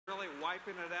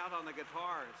wiping it out on the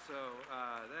guitar. So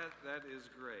that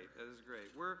is great. That is great.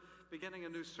 We're beginning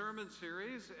a new sermon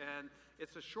series, and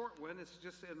it's a short one. It's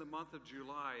just in the month of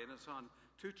July, and it's on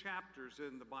 2 chapters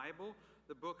in the Bible,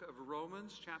 the book of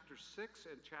Romans, chapter 6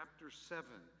 and chapter 7.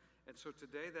 And so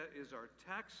today that is our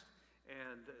text,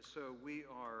 and so we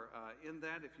are in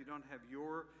that. If you don't have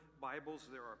your Bibles,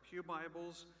 there are pew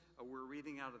Bibles. We're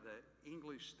reading out of the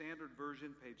English Standard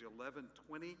Version, page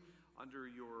 1120. Under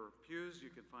your pews, you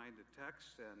can find the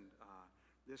text, and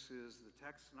this is the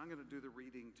text. And I'm going to do the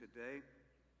reading today.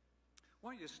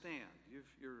 Why don't you stand?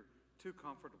 You're too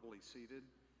comfortably seated.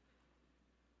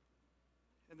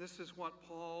 And this is what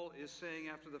Paul is saying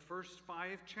after the first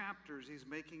 5 chapters. He's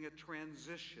making a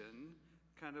transition,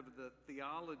 kind of the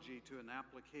theology to an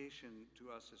application to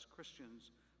us as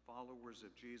Christians, followers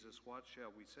of Jesus. What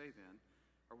shall we say then?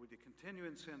 Are we to continue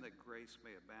in sin that grace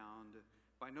may abound?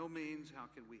 By no means. How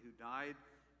can we who died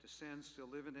to sin still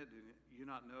live in it? Do you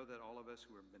not know that all of us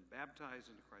who have been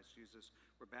baptized into Christ Jesus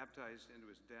were baptized into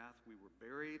his death? We were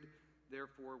buried,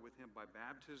 therefore, with him by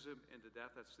baptism into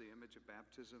death. That's the image of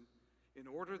baptism. In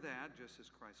order that, just as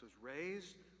Christ was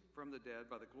raised from the dead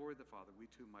by the glory of the Father, we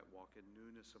too might walk in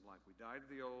newness of life. We died to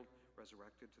the old,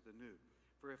 resurrected to the new.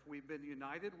 For if we've been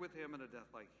united with him in a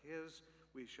death like his,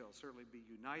 we shall certainly be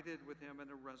united with him in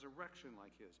a resurrection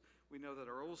like his. We know that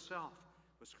our old self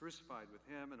was crucified with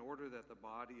him in order that the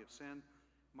body of sin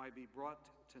might be brought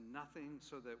to nothing,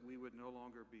 so that we would no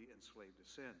longer be enslaved to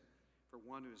sin. For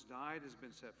one who has died has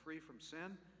been set free from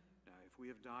sin. Now, if we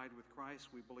have died with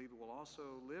Christ, we believe we will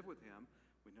also live with him.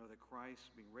 We know that Christ,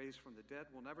 being raised from the dead,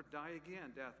 will never die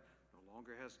again. Death no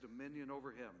longer has dominion over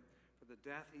him. For the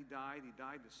death he died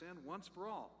to sin once for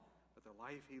all. But the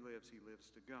life he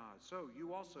lives to God. So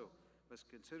you also must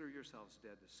consider yourselves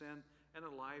dead to sin and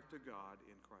alive to God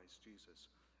in Christ Jesus.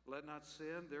 Let not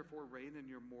sin, therefore, reign in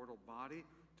your mortal body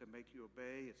to make you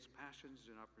obey its passions.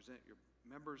 Do not present your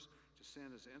members to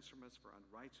sin as instruments for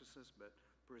unrighteousness, but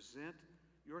present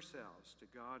yourselves to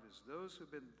God as those who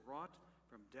have been brought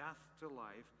from death to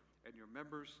life, and your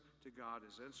members to God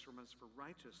as instruments for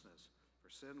righteousness. For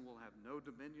sin will have no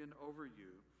dominion over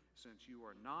you, since you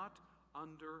are not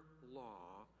under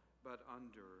law, but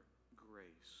under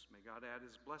grace. May God add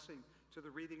his blessing to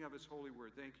the reading of his holy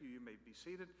word. Thank you. You may be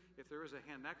seated. If there is a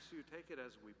hand next to you, take it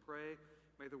as we pray.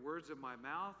 May the words of my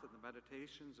mouth and the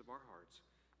meditations of our hearts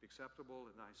be acceptable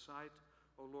in thy sight,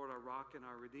 O Lord, our rock and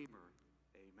our redeemer.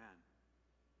 Amen.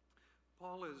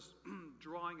 Paul is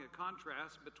drawing a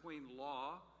contrast between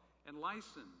law and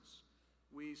license.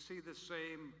 We see the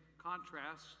same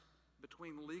contrast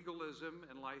between legalism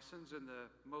and license in the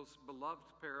most beloved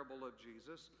parable of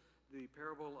Jesus, the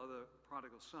parable of the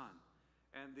prodigal son.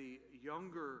 And the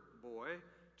younger boy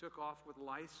took off with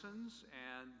license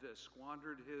and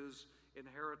squandered his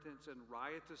inheritance in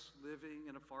riotous living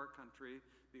in a far country.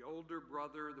 The older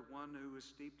brother, the one who was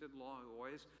steeped in law, who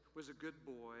always was a good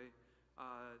boy,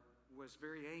 was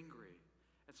very angry.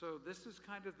 And so this is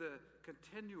kind of the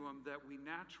continuum that we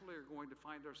naturally are going to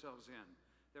find ourselves in,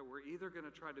 that we're either going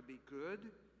to try to be good,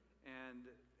 and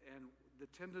the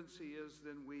tendency is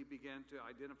then we begin to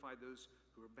identify those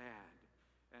who are bad,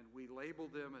 and we label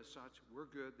them as such. We're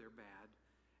good, they're bad.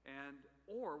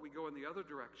 Or we go in the other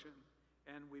direction,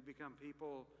 and we become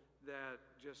people that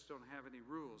just don't have any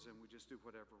rules, and we just do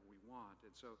whatever we want.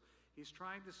 And so he's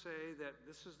trying to say that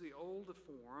this is the old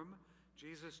form.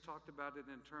 Jesus talked about it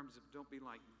in terms of don't be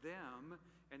like them,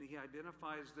 and he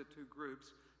identifies the two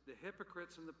groups, the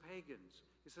hypocrites and the pagans.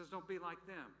 He says don't be like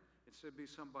them. It should be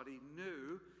somebody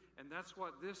new, and that's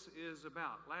what this is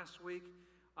about. Last week,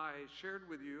 I shared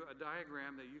with you a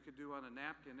diagram that you could do on a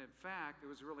napkin. In fact, it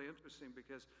was really interesting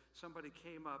because somebody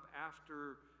came up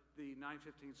after the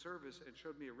 9:15 service and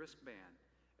showed me a wristband.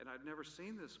 And I'd never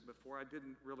seen this before. I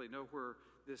didn't really know where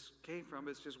this came from.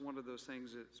 It's just one of those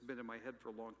things that's been in my head for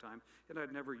a long time. And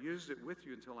I'd never used it with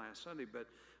you until last Sunday.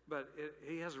 But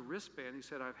he has a wristband. He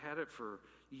said, I've had it for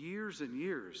years and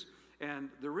years. And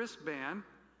the wristband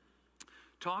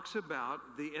talks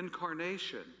about the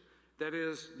incarnation. That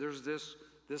is, there's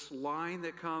this line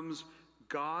that comes,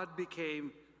 God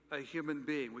became a human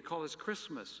being. We call this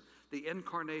Christmas, the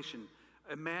incarnation.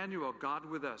 Emmanuel, God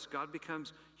with us. God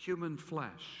becomes human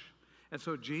flesh. And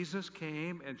so Jesus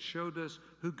came and showed us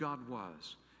who God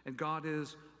was. And God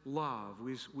is love.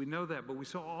 We know that, but we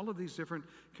saw all of these different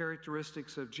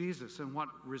characteristics of Jesus. And what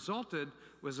resulted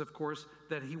was, of course,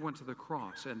 that he went to the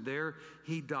cross. And there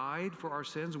he died for our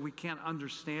sins. We can't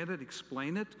understand it,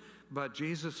 explain it, but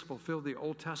Jesus fulfilled the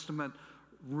Old Testament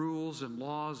rules and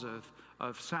laws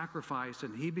of sacrifice,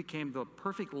 and he became the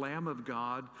perfect Lamb of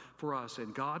God for us,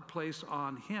 and God placed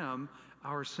on him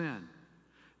our sin.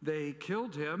 They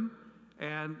killed him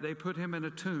and they put him in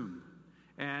a tomb,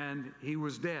 and he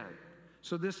was dead.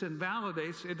 So this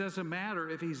invalidates, it doesn't matter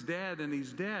if he's dead and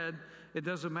he's dead, it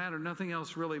doesn't matter. Nothing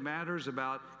else really matters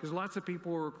about, because lots of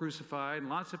people were crucified and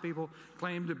lots of people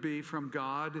claim to be from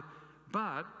God.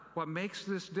 But what makes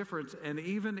this difference, and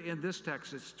even in this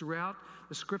text, it's throughout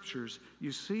the scriptures,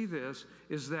 you see this,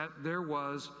 is that there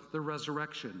was the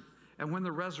resurrection. And when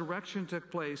the resurrection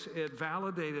took place, it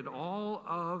validated all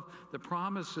of the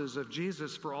promises of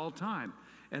Jesus for all time.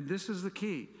 And this is the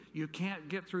key. You can't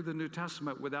get through the New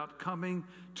Testament without coming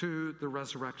to the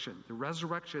resurrection. The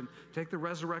resurrection, take the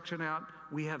resurrection out,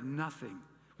 we have nothing.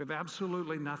 We have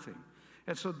absolutely nothing.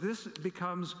 And so this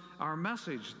becomes our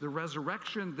message. The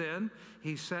resurrection, then,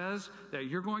 he says that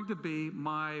you're going to be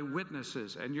my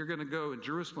witnesses, and you're going to go in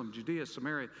Jerusalem, Judea,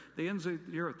 Samaria, the ends of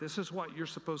the earth. This is what you're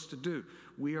supposed to do.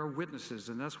 We are witnesses,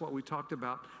 and that's what we talked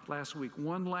about last week.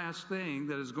 One last thing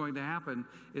that is going to happen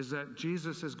is that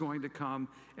Jesus is going to come,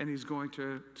 and he's going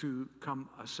to come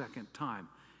a second time.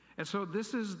 And so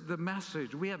this is the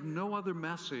message. We have no other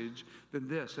message than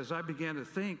this. As I began to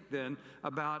think then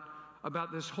about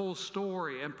this whole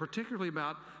story, and particularly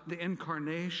about the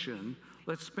incarnation,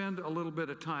 let's spend a little bit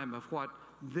of time of what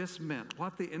this meant,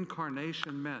 what the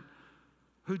incarnation meant,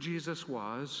 who Jesus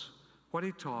was, what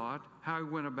he taught, how he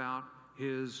went about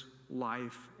his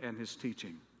life and his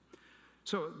teaching.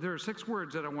 So there are 6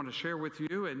 words that I want to share with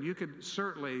you, and you could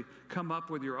certainly come up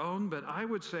with your own, but I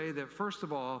would say that first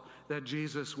of all, that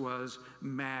Jesus was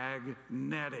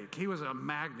magnetic. He was a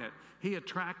magnet. He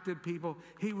attracted people.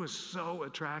 He was so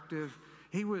attractive.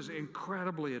 He was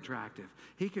incredibly attractive.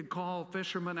 He could call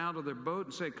fishermen out of their boat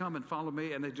and say, "Come and follow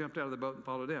me," and they jumped out of the boat and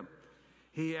followed him.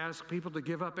 He asked people to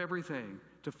give up everything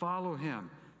to follow him.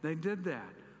 They did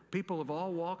that. People of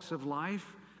all walks of life,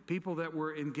 people that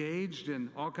were engaged in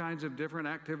all kinds of different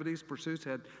activities, pursuits,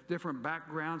 had different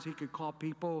backgrounds. He could call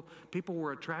people. People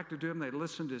were attracted to him. They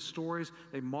listened to his stories.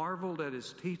 They marveled at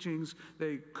his teachings.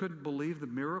 They couldn't believe the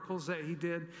miracles that he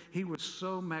did. He was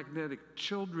so magnetic.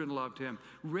 Children loved him.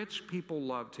 Rich people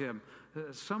loved him.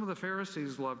 Some of the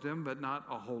Pharisees loved him, but not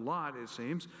a whole lot, it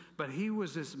seems. But he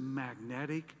was this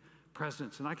magnetic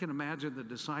presence. And I can imagine the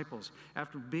disciples,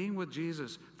 after being with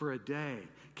Jesus for a day,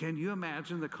 can you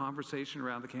imagine the conversation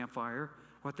around the campfire?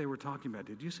 What they were talking about.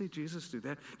 Did you see Jesus do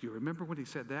that? Do you remember when he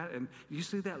said that? And you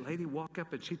see that lady walk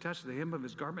up and she touched the hem of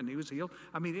his garment and he was healed?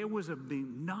 I mean, it was a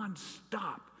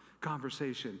nonstop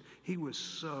conversation. He was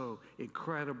so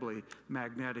incredibly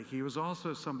magnetic. He was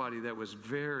also somebody that was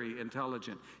very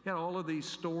intelligent. He had all of these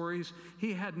stories.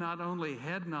 He had not only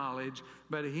head knowledge,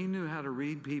 but he knew how to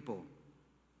read people.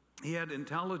 He had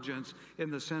intelligence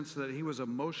in the sense that he was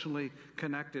emotionally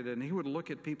connected, and he would look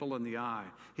at people in the eye.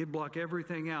 He'd block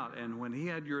everything out, and when he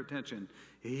had your attention,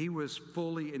 he was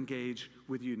fully engaged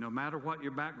with you, no matter what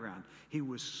your background. He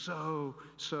was so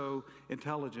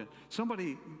intelligent.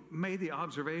 Somebody made the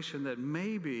observation that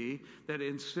maybe that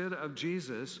instead of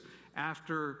Jesus,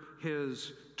 after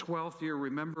his 12th year,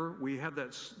 remember, we had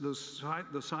those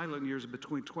silent years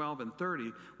between 12 and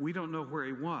 30, we don't know where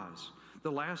he was.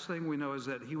 The last thing we know is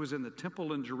that he was in the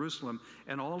temple in Jerusalem,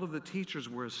 and all of the teachers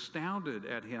were astounded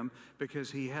at him because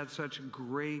he had such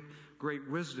great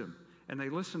wisdom, and they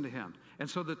listened to him. And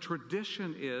so the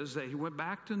tradition is that he went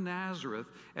back to Nazareth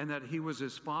and that he was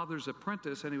his father's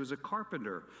apprentice and he was a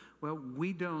carpenter. Well,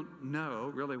 we don't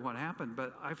know really what happened,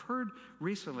 but I've heard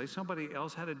recently somebody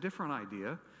else had a different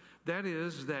idea. That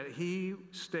is that he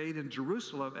stayed in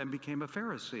Jerusalem and became a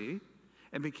Pharisee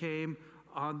and became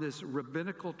on this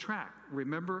rabbinical track.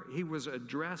 Remember, he was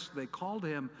addressed, they called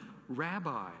him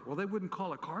rabbi. Well, they wouldn't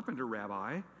call a carpenter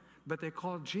rabbi, but they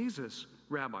called Jesus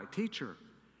rabbi, teacher.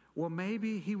 Well,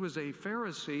 maybe he was a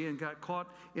Pharisee and got caught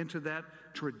into that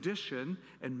tradition,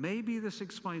 and maybe this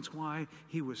explains why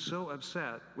he was so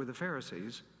upset with the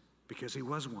Pharisees, because he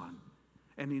was one.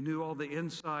 And he knew all the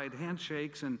inside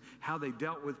handshakes and how they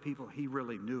dealt with people. He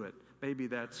really knew it. Maybe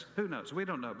that's, who knows? We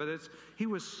don't know. But he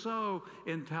was so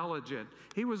intelligent.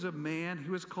 He was a man, he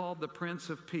was called the Prince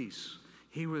of Peace.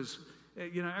 He was,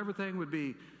 everything would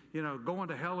be, going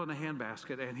to hell in a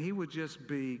handbasket. And he would just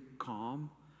be calm.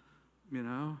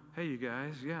 Hey, you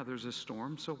guys, yeah, there's a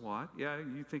storm, so what? Yeah,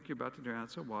 you think you're about to drown,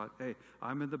 so what? Hey,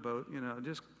 I'm in the boat,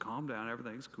 just calm down,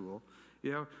 everything's cool.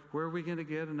 Where are we going to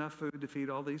get enough food to feed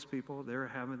all these people? They're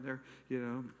having their,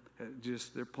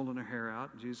 they're pulling their hair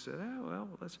out. And Jesus said,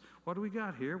 what do we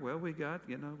got here? Well, we got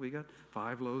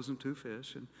 5 loaves and 2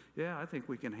 fish. And yeah, I think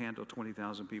we can handle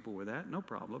 20,000 people with that, no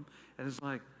problem. And it's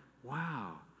like,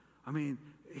 wow. I mean,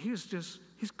 he's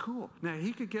cool. Now,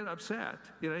 he could get upset.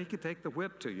 He could take the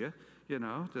whip to you,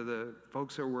 to the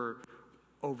folks that were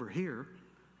over here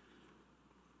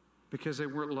because they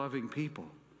weren't loving people.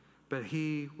 but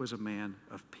he was a man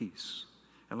of peace.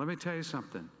 And let me tell you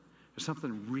something. There's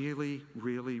something really,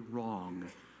 really wrong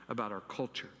about our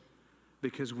culture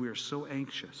because we're so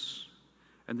anxious.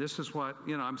 And this is what,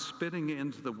 I'm spitting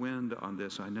into the wind on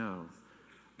this, I know.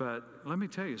 But let me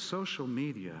tell you, social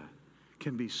media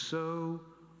can be so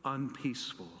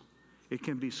unpeaceful. It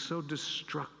can be so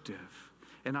destructive.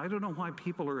 And I don't know why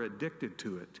people are addicted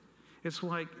to it. It's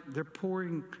like they're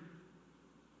pouring,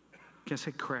 can I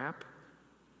say crap,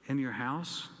 in your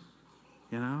house?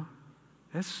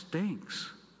 That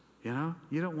stinks. You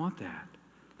don't want that.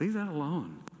 Leave that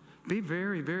alone. Be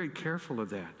very, very careful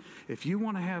of that. If you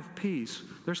want to have peace,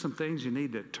 there's some things you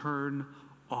need to turn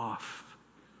off.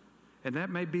 And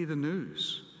that may be the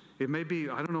news. It may be,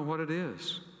 I don't know what it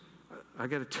is. I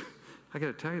got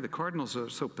to tell you, the Cardinals are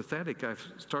so pathetic, I've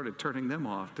started turning them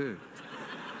off too.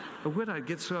 But when I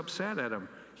get so upset at them,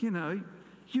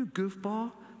 you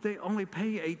goofball, they only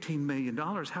pay $18 million.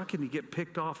 How can you get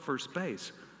picked off first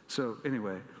base? So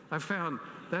anyway, I found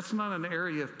that's not an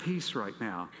area of peace right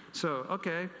now. So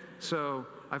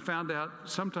I found out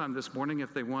sometime this morning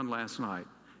if they won last night.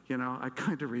 I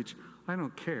kind of reach, I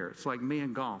don't care. It's like me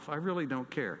and golf. I really don't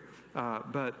care.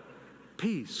 But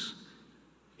peace.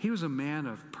 He was a man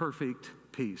of perfect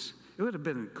peace. It would have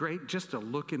been great just to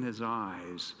look in his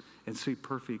eyes and see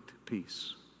perfect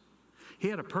peace. He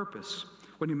had a purpose.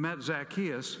 When he met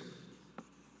Zacchaeus,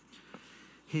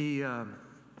 he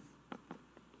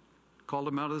called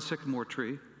him out of the sycamore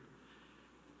tree,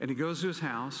 and he goes to his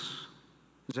house.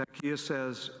 Zacchaeus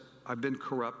says, I've been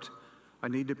corrupt. I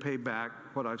need to pay back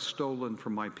what I've stolen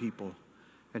from my people.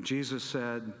 And Jesus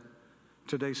said,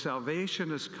 today salvation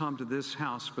has come to this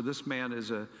house, for this man is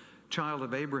a child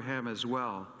of Abraham as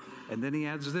well. And then he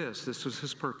adds this was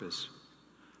his purpose.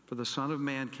 For the Son of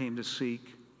Man came to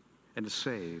seek and to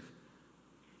save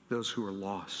those who are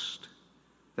lost.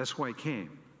 That's why he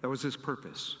came. That was his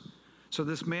purpose. So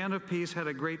this man of peace had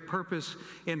a great purpose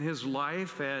in his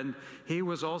life, and he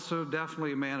was also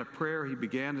definitely a man of prayer. He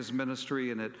began his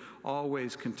ministry, and it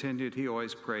always continued. He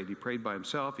always prayed. He prayed by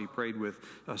himself. He prayed with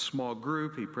a small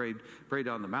group. He prayed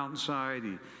on the mountainside.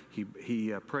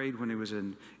 He prayed when he was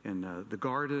in the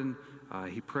garden.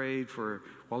 He prayed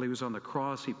while he was on the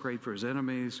cross. He prayed for his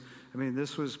enemies. I mean,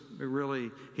 this was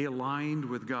really, he aligned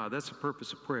with God. That's the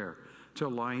purpose of prayer, to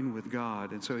align with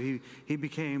God. And so he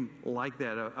became like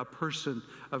that, a person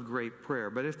of great prayer.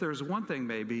 But if there's one thing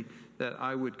maybe that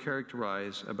I would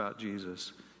characterize about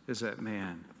Jesus, is that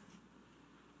man,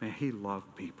 he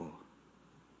loved people.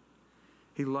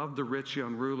 He loved the rich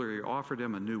young ruler. He offered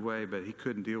him a new way, but he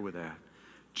couldn't deal with that.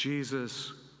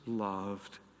 Jesus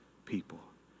loved people.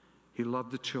 He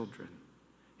loved the children.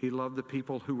 He loved the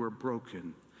people who were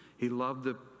broken. He loved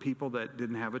the people that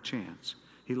didn't have a chance.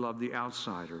 He loved the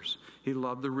outsiders. He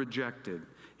loved the rejected.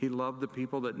 He loved the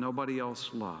people that nobody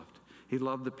else loved. He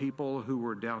loved the people who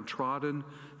were downtrodden,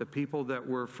 the people that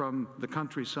were from the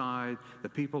countryside, the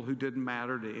people who didn't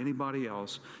matter to anybody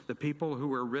else, the people who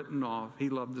were written off. He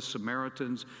loved the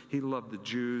Samaritans. He loved the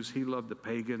Jews. He loved the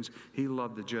pagans. He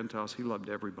loved the Gentiles. He loved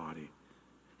everybody.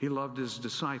 He loved his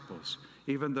disciples.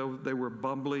 Even though they were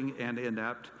bumbling and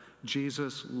inept,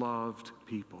 Jesus loved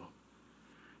people.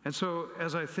 And so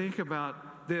as I think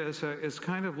about this, it's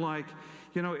kind of like,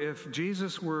 if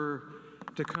Jesus were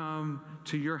to come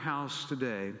to your house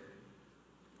today,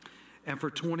 and for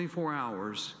 24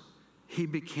 hours, he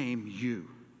became you.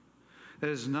 That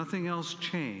is, nothing else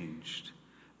changed.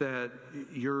 That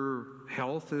your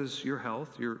health is your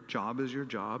health, your job is your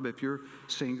job. If you're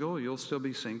single, you'll still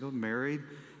be single. Married,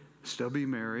 still be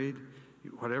married.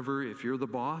 Whatever, if you're the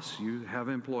boss, you have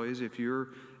employees. If you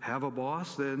have a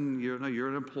boss, then you're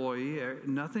an employee.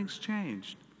 Nothing's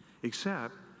changed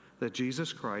except that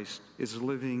Jesus Christ is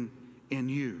living in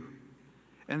you.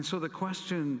 And so the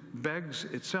question begs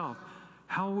itself,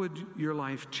 how would your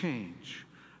life change?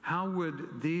 How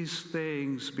would these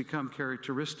things become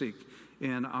characteristic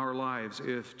in our lives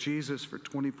if Jesus for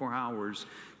 24 hours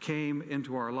came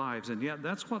into our lives? And yet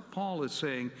that's what Paul is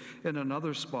saying in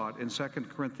another spot in 2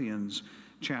 Corinthians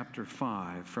chapter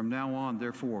 5. From now on,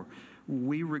 therefore,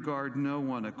 we regard no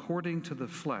one according to the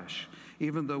flesh.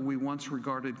 Even though we once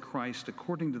regarded Christ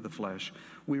according to the flesh,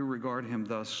 we regard him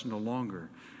thus no longer.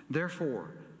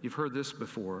 Therefore, you've heard this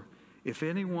before, if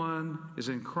anyone is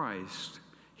in Christ,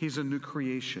 he's a new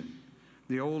creation.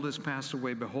 The old has passed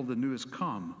away, behold, the new has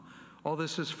come. All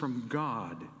this is from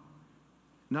God,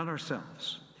 not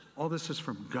ourselves. All this is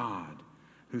from God,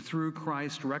 who through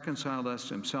Christ reconciled us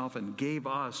to himself and gave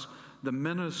us the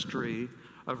ministry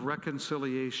of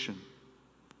reconciliation.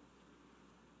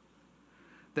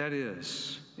 That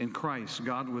is, in Christ,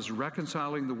 God was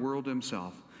reconciling the world to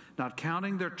himself, not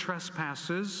counting their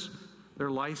trespasses, their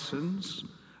license,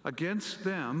 against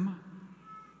them,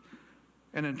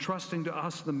 and entrusting to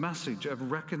us the message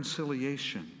of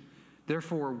reconciliation.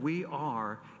 Therefore, we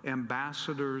are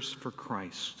ambassadors for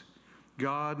Christ,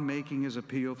 God making his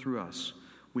appeal through us.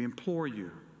 We implore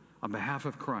you, on behalf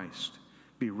of Christ,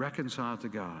 be reconciled to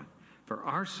God. For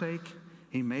our sake,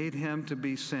 he made him to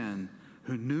be sin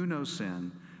who knew no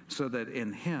sin, so that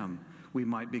in him we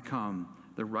might become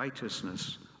the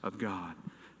righteousness of God.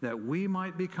 That we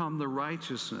might become the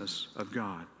righteousness of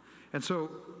God. And so,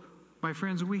 my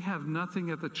friends, we have nothing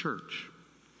at the church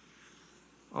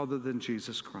other than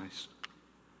Jesus Christ.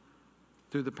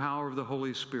 Through the power of the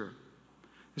Holy Spirit.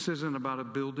 This isn't about a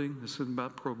building. This isn't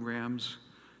about programs.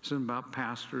 This isn't about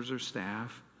pastors or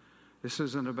staff. This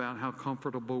isn't about how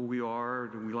comfortable we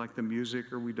are, and we like the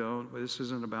music or we don't. This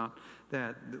isn't about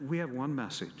that. We have one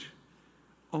message,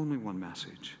 only one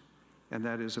message, and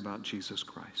that is about Jesus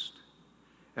Christ.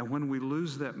 And when we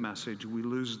lose that message, we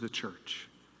lose the church.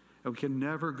 And we can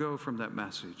never go from that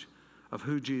message of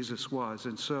who Jesus was.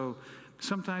 And so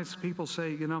sometimes people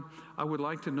say, I would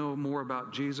like to know more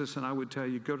about Jesus, and I would tell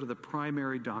you, go to the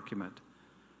primary document.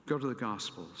 Go to the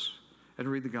Gospels and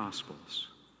read the Gospels.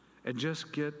 And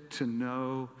just get to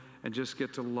know and just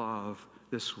get to love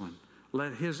this one.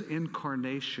 Let his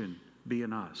incarnation be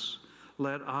in us.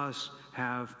 Let us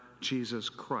have Jesus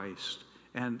Christ.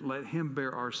 And let him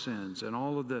bear our sins and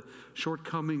all of the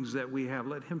shortcomings that we have.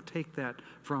 Let him take that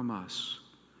from us.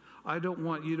 I don't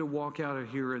want you to walk out of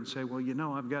here and say, well,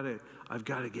 I've got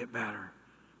to get better.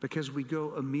 Because we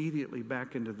go immediately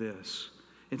back into this.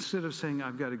 Instead of saying,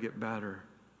 I've got to get better,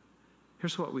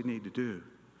 here's what we need to do,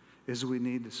 is we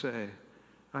need to say,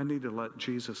 I need to let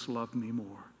Jesus love me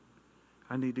more.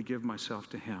 I need to give myself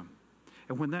to him.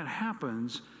 And when that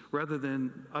happens, rather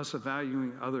than us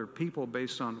evaluating other people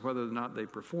based on whether or not they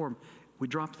perform, we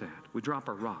drop that. We drop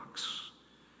our rocks.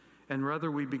 And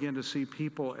rather we begin to see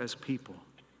people as people.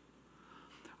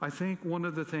 I think one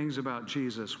of the things about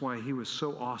Jesus, why he was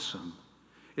so awesome,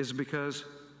 is because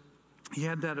he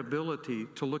had that ability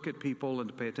to look at people and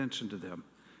to pay attention to them.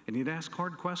 And he'd ask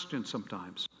hard questions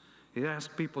sometimes. He'd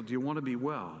ask people, do you want to be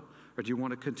well? Or do you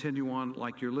want to continue on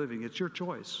like you're living? It's your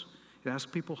choice. He'd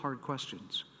ask people hard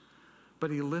questions.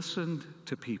 But he listened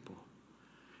to people.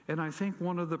 And I think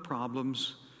one of the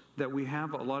problems that we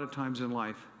have a lot of times in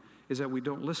life is that we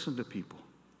don't listen to people.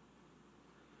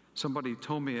 Somebody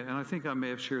told me, and I think I may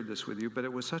have shared this with you, but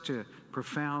it was such a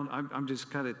profound, I'm just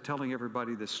kind of telling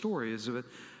everybody this story, is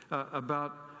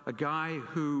about a guy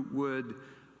who would,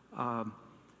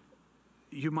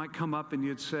 you might come up and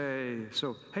you'd say,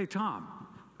 so, hey, Tom,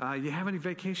 you have any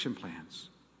vacation plans?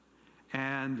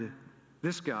 And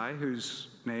this guy, whose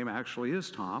name actually is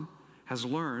Tom, has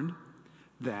learned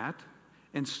that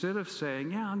instead of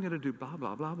saying, yeah, I'm going to do blah,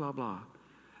 blah, blah, blah, blah,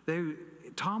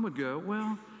 Tom would go,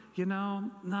 well,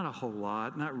 not a whole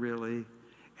lot, not really.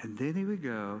 And then he would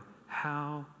go,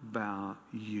 how about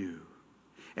you?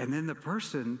 And then the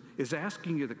person is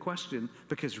asking you the question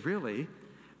because really,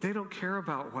 they don't care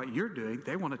about what you're doing.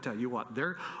 They want to tell you what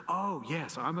oh,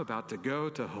 yes, I'm about to go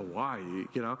to Hawaii,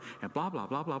 and blah, blah,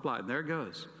 blah, blah, blah. And there it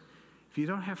goes. If you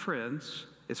don't have friends,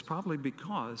 it's probably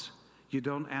because you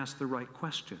don't ask the right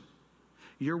question.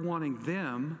 You're wanting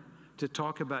them to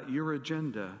talk about your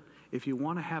agenda. If you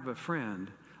want to have a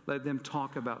friend, let them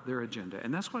talk about their agenda.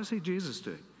 And that's what I see Jesus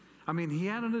doing. I mean, he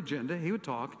had an agenda. He would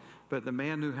talk, but the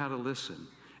man knew how to listen.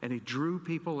 And he drew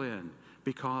people in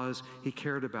because he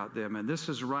cared about them. And this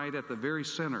is right at the very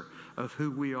center of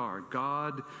who we are.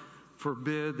 God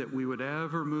forbid that we would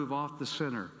ever move off the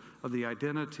center of the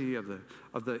identity of the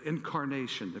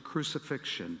incarnation, the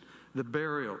crucifixion, the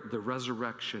burial, the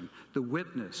resurrection, the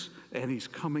witness, and he's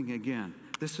coming again.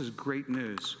 This is great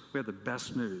news. We have the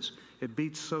best news. It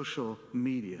beats social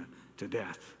media to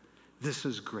death. This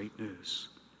is great news.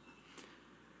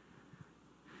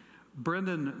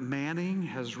 Brendan Manning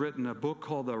has written a book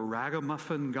called The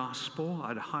Ragamuffin Gospel.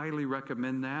 I'd highly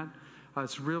recommend that.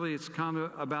 It's kind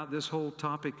of about this whole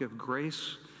topic of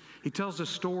grace. He tells a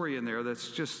story in there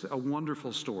that's just a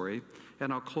wonderful story,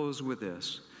 and I'll close with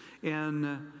this.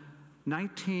 In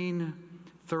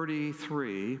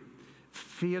 1933,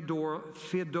 Fiorello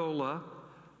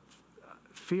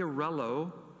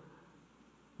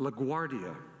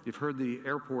LaGuardia, you've heard the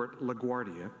airport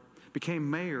LaGuardia, became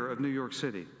mayor of New York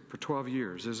City for 12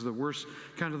 years. This is the worst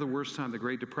time the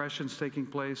Great Depression's taking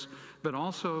place, but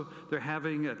also they're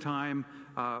having a time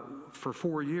for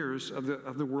 4 years of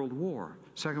the World War,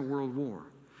 Second World War.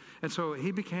 And so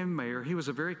he became mayor. He was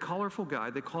a very colorful guy.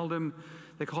 They called him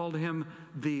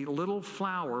the Little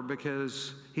Flower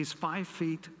because he's 5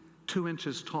 feet 2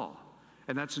 inches tall.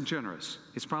 And that's generous.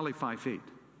 He's probably 5 feet.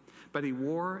 But he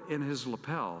wore in his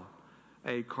lapel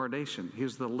a carnation. He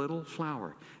was the little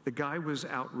flower. The guy was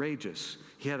outrageous.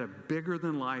 He had a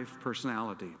bigger-than-life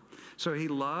personality. So he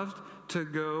loved to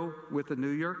go with the New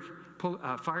York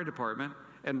Fire Department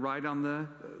and ride on the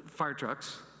fire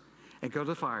trucks and go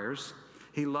to fires.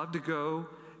 He loved to go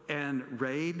and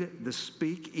raid the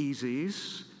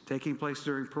speakeasies taking place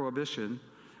during Prohibition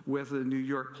with the New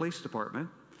York Police Department.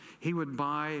 He would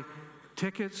buy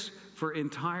tickets for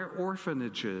entire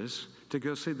orphanages to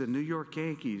go see the New York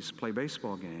Yankees play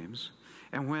baseball games.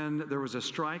 And when there was a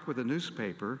strike with a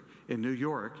newspaper in New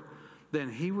York, then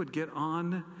he would get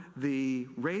on the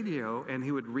radio and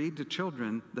he would read to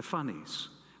children the funnies.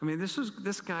 I mean,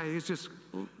 this guy is just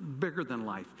bigger than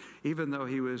life, even though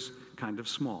he was kind of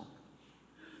small.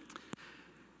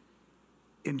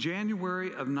 In January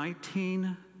of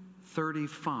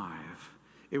 1935,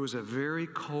 it was a very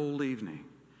cold evening,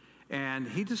 and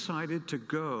he decided to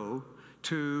go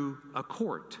to a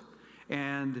court,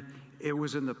 and it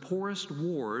was in the poorest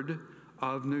ward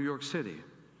of New York City.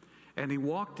 And he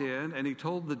walked in and he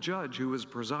told the judge who was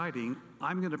presiding,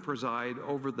 I'm going to preside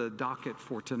over the docket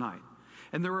for tonight.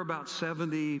 And there were about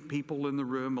 70 people in the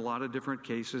room, a lot of different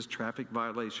cases, traffic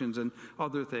violations and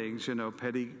other things,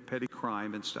 petty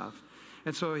crime and stuff.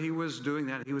 And so he was doing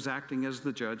that. He was acting as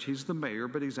the judge. He's the mayor,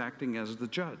 but he's acting as the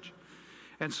judge.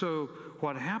 And so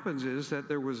what happens is that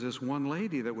there was this one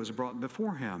lady that was brought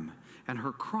before him, and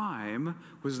her crime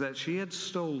was that she had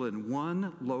stolen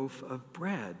one loaf of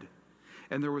bread.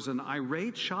 And there was an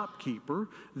irate shopkeeper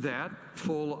that,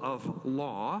 full of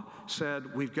law,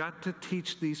 said, we've got to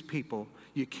teach these people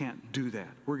you can't do that.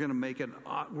 We're going to make an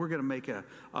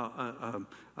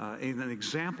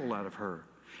example out of her.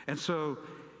 And so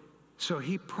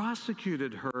he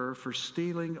prosecuted her for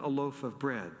stealing a loaf of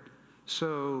bread.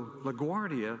 So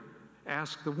LaGuardia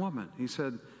asked the woman, he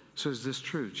said, so is this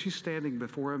true? She's standing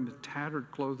before him in tattered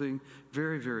clothing,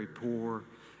 very, very poor.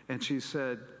 And she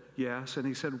said, yes. And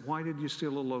he said, why did you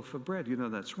steal a loaf of bread? You know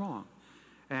that's wrong.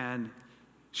 And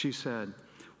she said,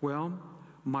 well,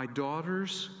 my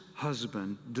daughter's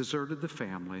husband deserted the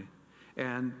family,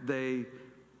 and they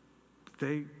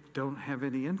don't have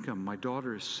any income. My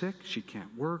daughter is sick. She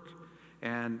can't work.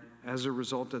 And as a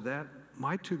result of that,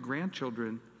 my 2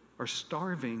 grandchildren are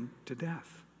starving to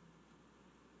death.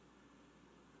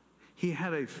 He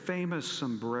had a famous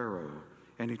sombrero,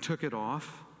 and he took it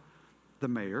off, the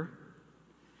mayor,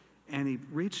 and he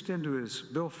reached into his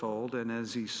billfold, and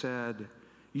as he said,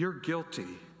 you're guilty.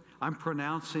 I'm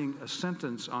pronouncing a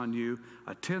sentence on you,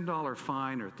 a $10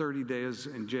 fine or 30 days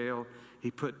in jail.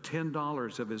 He put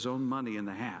 $10 of his own money in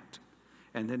the hat.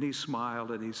 And then he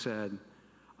smiled and he said,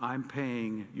 I'm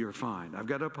paying your fine. I've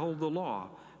got to uphold the law,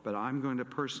 but I'm going to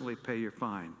personally pay your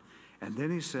fine. And then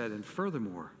he said, and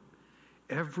furthermore,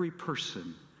 every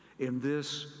person in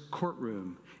this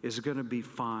courtroom is going to be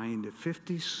fined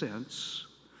 50 cents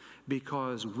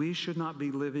because we should not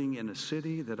be living in a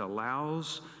city that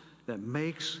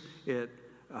makes it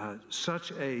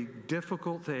such a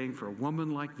difficult thing for a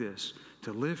woman like this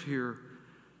to live here.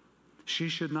 She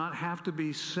should not have to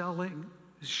be stealing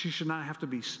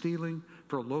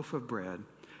for a loaf of bread.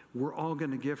 We're all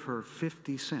going to give her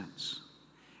 50 cents.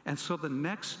 And so the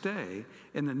next day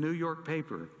in the New York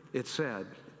paper, it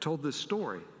told this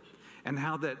story, and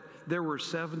how that there were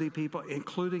 70 people,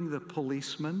 including the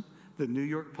policeman, the New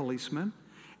York policeman,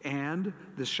 and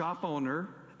the shop owner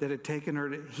that had taken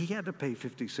her he had to pay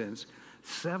 50 cents.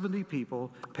 70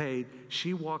 people paid.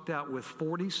 She walked out with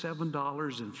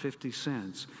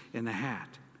 $47.50 in a hat.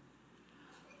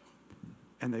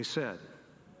 And they said,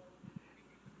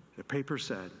 the paper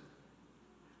said,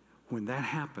 when that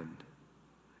happened,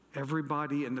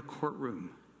 everybody in the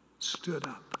courtroom stood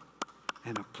up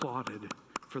and applauded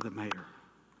for the mayor.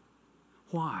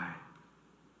 Why?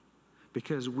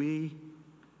 Because we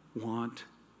want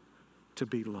to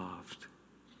be loved.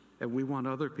 And we want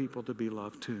other people to be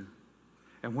loved too.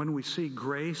 And when we see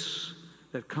grace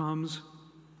that comes,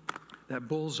 that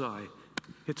bullseye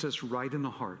hits us right in the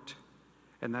heart.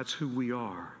 And that's who we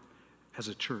are as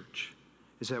a church,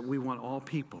 is that we want all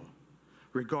people,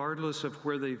 regardless of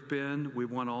where they've been, we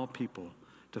want all people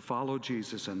to follow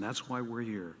Jesus, and that's why we're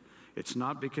here. It's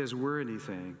not because we're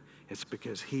anything, it's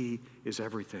because He is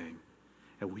everything.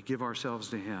 And we give ourselves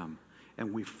to Him,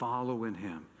 and we follow in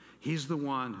Him. He's the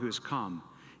one who has come.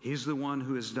 He's the one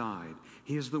who has died.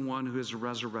 He is the one who is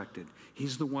resurrected.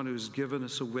 He's the one who's given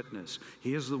us a witness.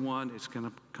 He is the one that's going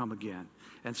to come again.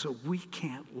 And so we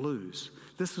can't lose.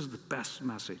 This is the best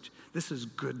message. This is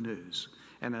good news.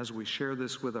 And as we share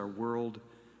this with our world,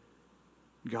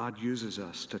 God uses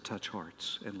us to touch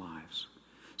hearts and lives.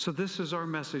 So this is our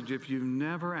message. If you've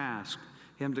never asked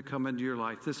him to come into your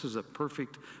life, this is a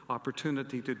perfect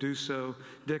opportunity to do so.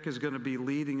 Dick is going to be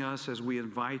leading us as we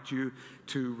invite you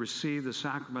to receive the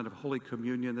sacrament of Holy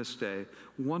Communion this day.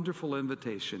 Wonderful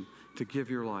invitation to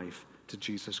give your life to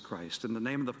Jesus Christ. In the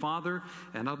name of the Father,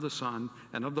 and of the Son,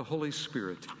 and of the Holy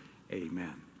Spirit,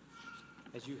 amen.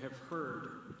 As you have heard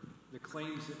the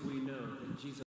claims that we know that Jesus